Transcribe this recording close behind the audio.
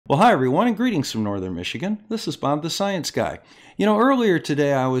Well, hi everyone, and greetings from Northern Michigan. This is Bob the Science Guy. You know, earlier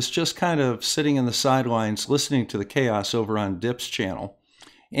today I was just kind of sitting in the sidelines listening to the chaos over on Dip's channel,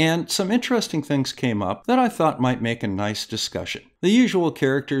 and some interesting things came up that I thought might make a nice discussion. The usual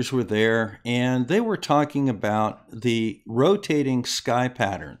characters were there, and they were talking about the rotating sky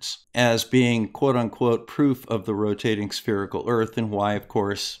patterns as being quote-unquote proof of the rotating spherical Earth, and why, of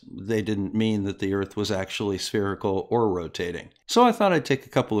course, they didn't mean that the Earth was actually spherical or rotating. So I thought I'd take a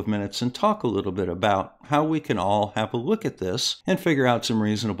couple of minutes and talk a little bit about how we can all have a look at this and figure out some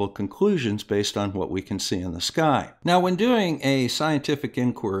reasonable conclusions based on what we can see in the sky. Now, when doing a scientific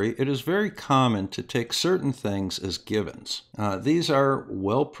inquiry, it is very common to take certain things as givens. These are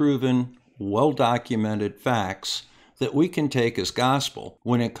well-proven, well-documented facts that we can take as gospel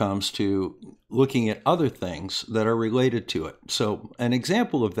when it comes to looking at other things that are related to it. So an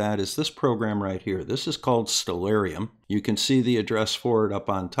example of that is this program right here. This is called Stellarium. You can see the address for it up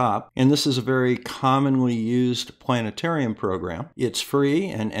on top. And this is a very commonly used planetarium program. It's free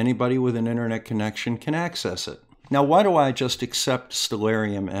and anybody with an internet connection can access it. Now, why do I just accept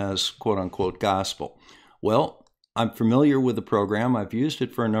Stellarium as quote-unquote gospel? Well, I'm familiar with the program. I've used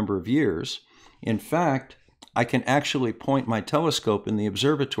it for a number of years. In fact, I can actually point my telescope in the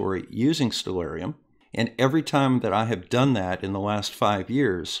observatory using Stellarium, and every time that I have done that in the last 5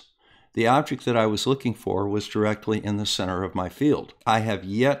 years, the object that I was looking for was directly in the center of my field. I have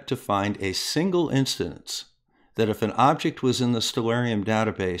yet to find a single instance that if an object was in the Stellarium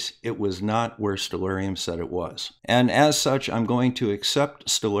database, it was not where Stellarium said it was. And as such, I'm going to accept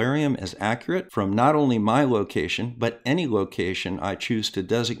Stellarium as accurate from not only my location, but any location I choose to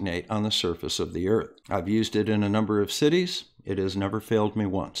designate on the surface of the Earth. I've used it in a number of cities. It has never failed me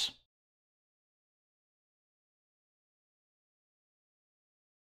once.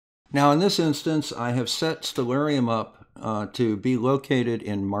 Now, in this instance, I have set Stellarium up to be located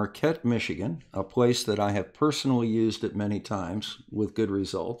in Marquette, Michigan, a place that I have personally used it many times with good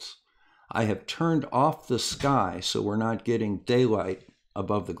results. I have turned off the sky so we're not getting daylight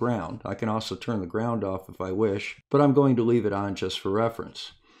above the ground. I can also turn the ground off if I wish, but I'm going to leave it on just for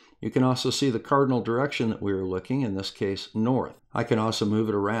reference. You can also see the cardinal direction that we are looking, in this case, north. I can also move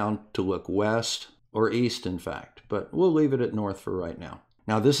it around to look west or east, in fact, but we'll leave it at north for right now.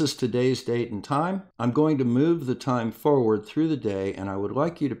 Now, this is today's date and time. I'm going to move the time forward through the day, and I would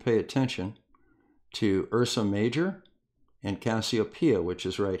like you to pay attention to Ursa Major and Cassiopeia, which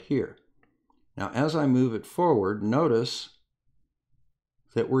is right here. Now, as I move it forward, notice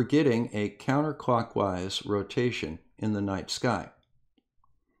that we're getting a counterclockwise rotation in the night sky.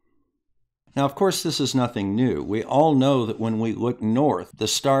 Now, of course, this is nothing new. We all know that when we look north, the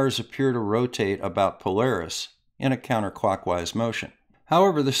stars appear to rotate about Polaris in a counterclockwise motion.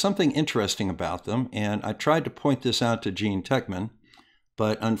 However, there's something interesting about them, and I tried to point this out to Gene Techman,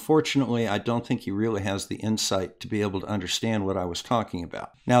 but unfortunately, I don't think he really has the insight to be able to understand what I was talking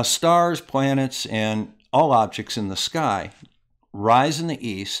about. Now, stars, planets, and all objects in the sky rise in the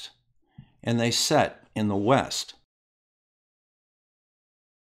east, and they set in the west.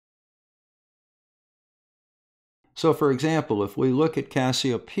 So, for example, if we look at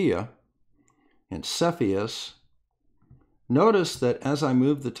Cassiopeia and Cepheus, notice that as I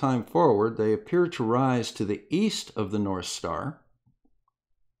move the time forward, they appear to rise to the east of the North Star,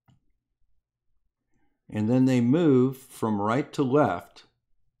 and then they move from right to left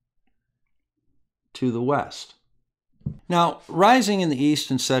to the west. Now, rising in the east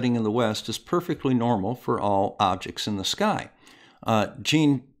and setting in the west is perfectly normal for all objects in the sky.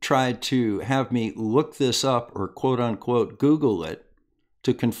 Gene tried to have me look this up, or quote-unquote Google it,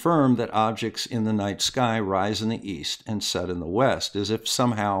 to confirm that objects in the night sky rise in the east and set in the west, as if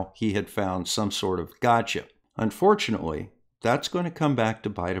somehow he had found some sort of gotcha. Unfortunately, that's going to come back to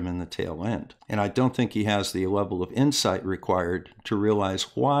bite him in the tail end. And I don't think he has the level of insight required to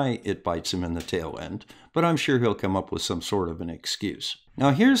realize why it bites him in the tail end, but I'm sure he'll come up with some sort of an excuse. Now,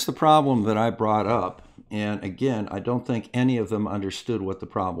 here's the problem that I brought up, and again, I don't think any of them understood what the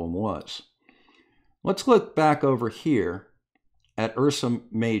problem was. Let's look back over here at Ursa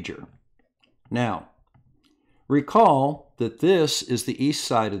Major. Now, recall that this is the east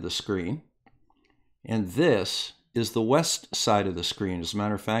side of the screen, and this is the west side of the screen. As a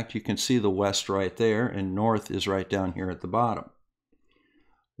matter of fact, you can see the west right there, and north is right down here at the bottom.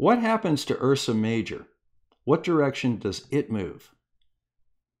 What happens to Ursa Major? What direction does it move?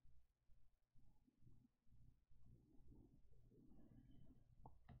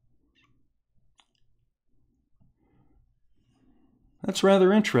 That's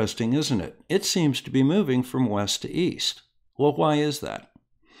rather interesting, isn't it? It seems to be moving from west to east. Well, why is that?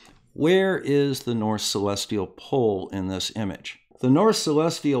 Where is the North Celestial Pole in this image? The North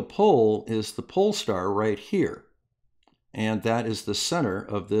Celestial Pole is the pole star right here, and that is the center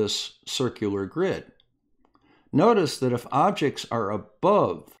of this circular grid. Notice that if objects are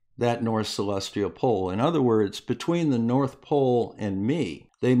above that North Celestial Pole, in other words, between the North Pole and me,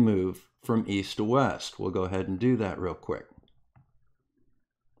 they move from east to west. We'll go ahead and do that real quick.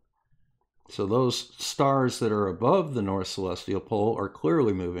 So those stars that are above the North Celestial Pole are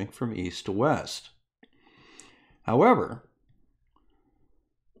clearly moving from east to west. However,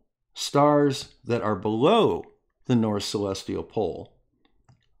 stars that are below the North Celestial Pole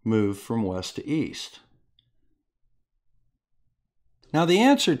move from west to east. Now, the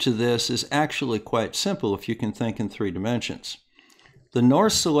answer to this is actually quite simple if you can think in 3 dimensions. The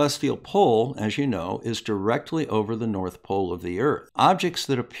North Celestial Pole, as you know, is directly over the North Pole of the Earth. Objects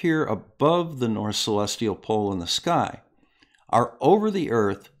that appear above the North Celestial Pole in the sky are over the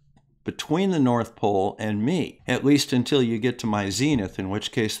Earth between the North Pole and me, at least until you get to my zenith, in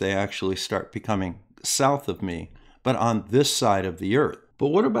which case they actually start becoming south of me, but on this side of the Earth. But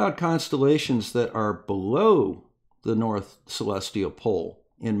what about constellations that are below the North Celestial Pole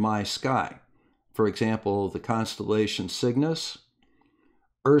in my sky? For example, the constellation Cygnus,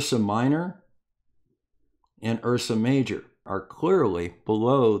 Ursa Minor, and Ursa Major are clearly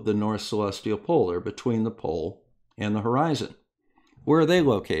below the North Celestial Pole. They're between the pole and the horizon. Where are they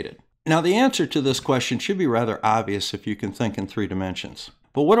located? Now, the answer to this question should be rather obvious if you can think in 3 dimensions.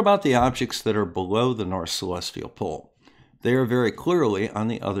 But what about the objects that are below the North Celestial Pole? They are very clearly on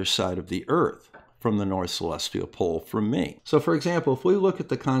the other side of the Earth from the North Celestial Pole from me. So, for example, if we look at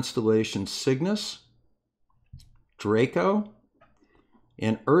the constellations Cygnus, Draco,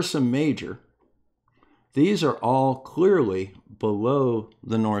 and Ursa Major, these are all clearly below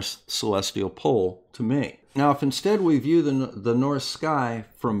the North Celestial Pole to me. Now, if instead we view the North sky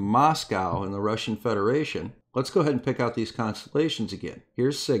from Moscow in the Russian Federation, let's go ahead and pick out these constellations again.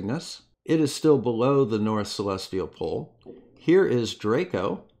 Here's Cygnus. It is still below the North Celestial Pole. Here is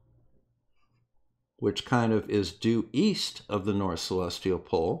Draco, which kind of is due east of the North Celestial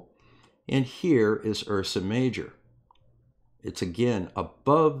Pole. And here is Ursa Major. It's again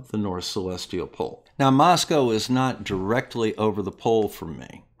above the North Celestial Pole. Now, Moscow is not directly over the pole from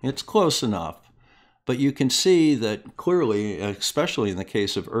me. It's close enough, but you can see that clearly, especially in the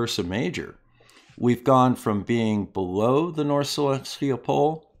case of Ursa Major, we've gone from being below the North Celestial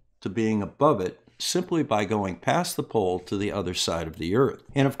Pole to being above it simply by going past the pole to the other side of the Earth.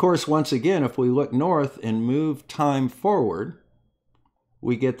 And of course, once again, if we look north and move time forward,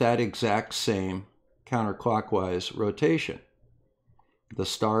 we get that exact same counterclockwise rotation. The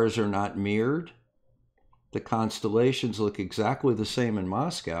stars are not mirrored. The constellations look exactly the same in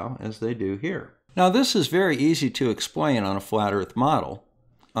Moscow as they do here. Now, this is very easy to explain on a flat Earth model,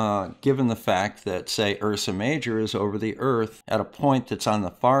 given the fact that, say, Ursa Major is over the Earth at a point that's on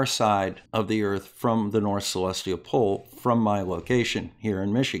the far side of the Earth from the North Celestial Pole from my location here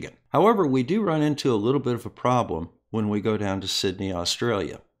in Michigan. However, we do run into a little bit of a problem when we go down to Sydney,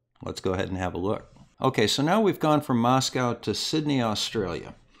 Australia. Let's go ahead and have a look. Okay, so now we've gone from Moscow to Sydney,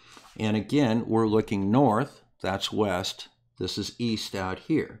 Australia. And again, we're looking north, that's west, this is east out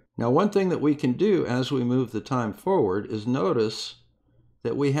here. Now, one thing that we can do as we move the time forward is notice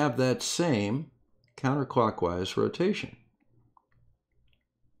that we have that same counterclockwise rotation.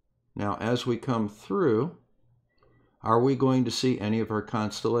 Now, as we come through, are we going to see any of our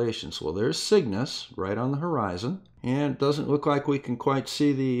constellations? Well, there's Cygnus right on the horizon, and it doesn't look like we can quite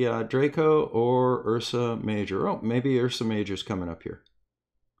see the Draco or Ursa Major. Oh, maybe Ursa Major's coming up here.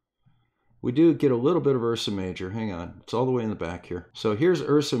 We do get a little bit of Ursa Major. Hang on, it's all the way in the back here. So here's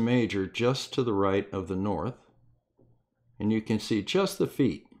Ursa Major just to the right of the north, and you can see just the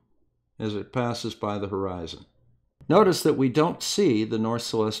feet as it passes by the horizon. Notice that we don't see the North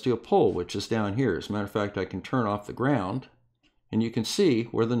Celestial Pole, which is down here. As a matter of fact, I can turn off the ground, and you can see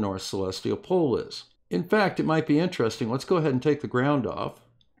where the North Celestial Pole is. In fact, it might be interesting. Let's go ahead and take the ground off.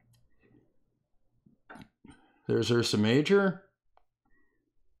 There's Ursa Major.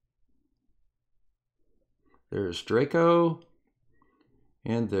 There's Draco.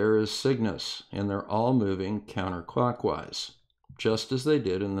 And there is Cygnus. And they're all moving counterclockwise, just as they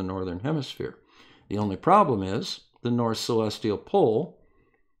did in the Northern Hemisphere. The only problem is the North Celestial Pole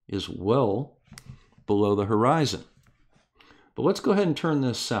is well below the horizon. But let's go ahead and turn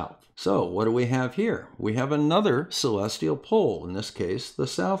this south. So what do we have here? We have another celestial pole, in this case, the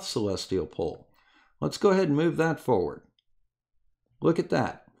South Celestial Pole. Let's go ahead and move that forward. Look at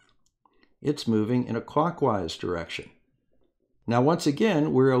that. It's moving in a clockwise direction. Now, once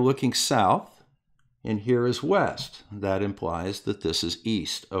again, we're looking south, and here is west. That implies that this is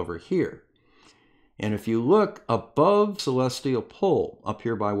east over here. And if you look above celestial pole, up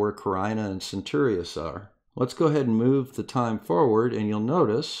here by where Carina and Centaurus are, let's go ahead and move the time forward, and you'll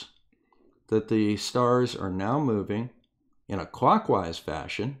notice that the stars are now moving in a clockwise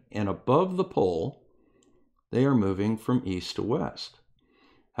fashion, and above the pole, they are moving from east to west.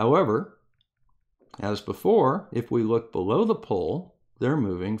 However, as before, if we look below the pole, they're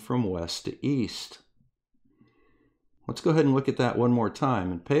moving from west to east. Let's go ahead and look at that one more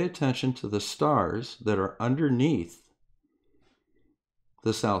time and pay attention to the stars that are underneath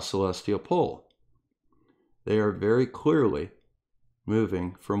the south celestial pole. They are very clearly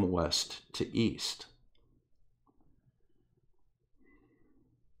moving from west to east.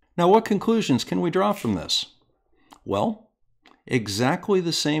 Now, what conclusions can we draw from this? Well, exactly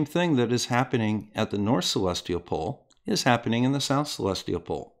the same thing that is happening at the north celestial pole is happening in the south celestial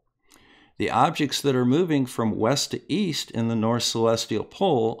pole. The objects that are moving from west to east in the north celestial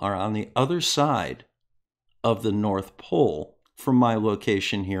pole are on the other side of the North Pole from my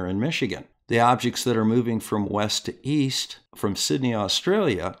location here in Michigan. The objects that are moving from west to east from Sydney,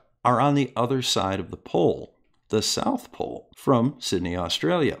 Australia, are on the other side of the pole, the South Pole, from Sydney,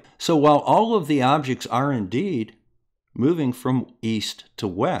 Australia. So while all of the objects are indeed moving from east to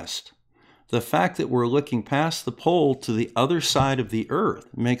west, the fact that we're looking past the pole to the other side of the Earth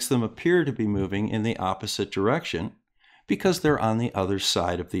makes them appear to be moving in the opposite direction because they're on the other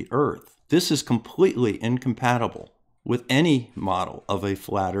side of the Earth. This is completely incompatible with any model of a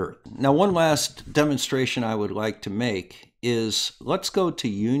flat Earth. Now, one last demonstration I would like to make is, let's go to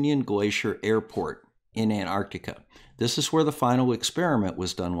Union Glacier Airport in Antarctica. This is where the final experiment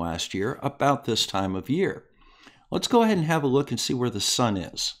was done last year, about this time of year. Let's go ahead and have a look and see where the sun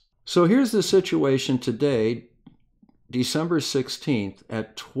is. So here's the situation today, December 16th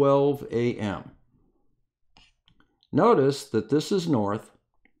at 12 a.m. Notice that this is north,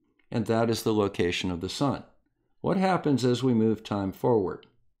 and that is the location of the sun. What happens as we move time forward?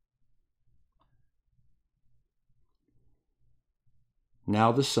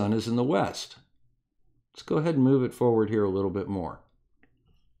 Now the sun is in the west. Let's go ahead and move it forward here a little bit more.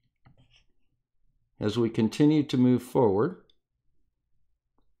 As we continue to move forward,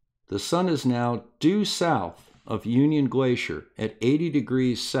 the sun is now due south of Union Glacier at 80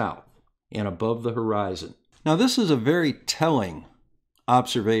 degrees south and above the horizon. Now, this is a very telling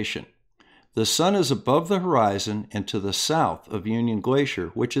observation. The sun is above the horizon and to the south of Union Glacier,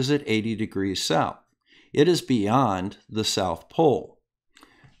 which is at 80 degrees south. It is beyond the South Pole.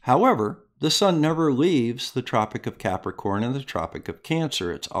 However, the sun never leaves the Tropic of Capricorn and the Tropic of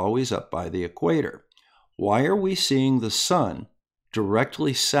Cancer. It's always up by the equator. Why are we seeing the sun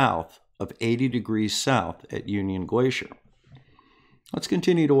directly south of 80 degrees south at Union Glacier? Let's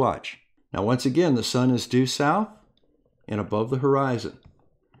continue to watch. Now, once again, the sun is due south and above the horizon.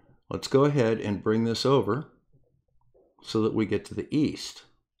 Let's go ahead and bring this over so that we get to the east.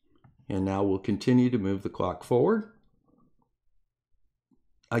 And now we'll continue to move the clock forward.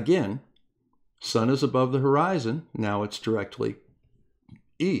 Again, sun is above the horizon. Now it's directly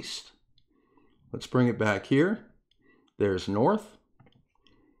east. Let's bring it back here. There's north.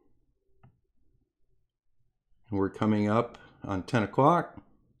 And we're coming up on 10 o'clock.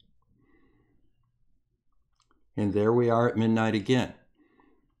 And there we are at midnight again.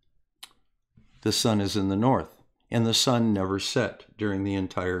 The sun is in the north, and the sun never set during the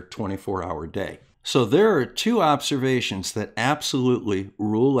entire 24-hour day. So there are two observations that absolutely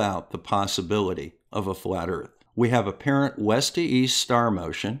rule out the possibility of a flat Earth. We have apparent west to east star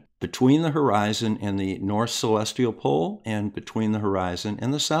motion between the horizon and the north celestial pole and between the horizon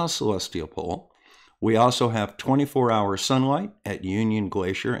and the south celestial pole. We also have 24-hour sunlight at Union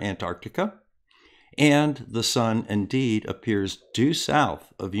Glacier, Antarctica. And the sun indeed appears due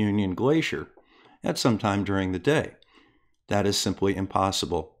south of Union Glacier at some time during the day. That is simply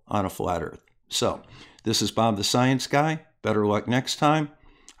impossible on a flat Earth. So, this is Bob the Science Guy. Better luck next time.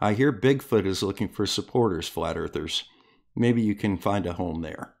 I hear Bigfoot is looking for supporters, flat Earthers. Maybe you can find a home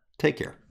there. Take care.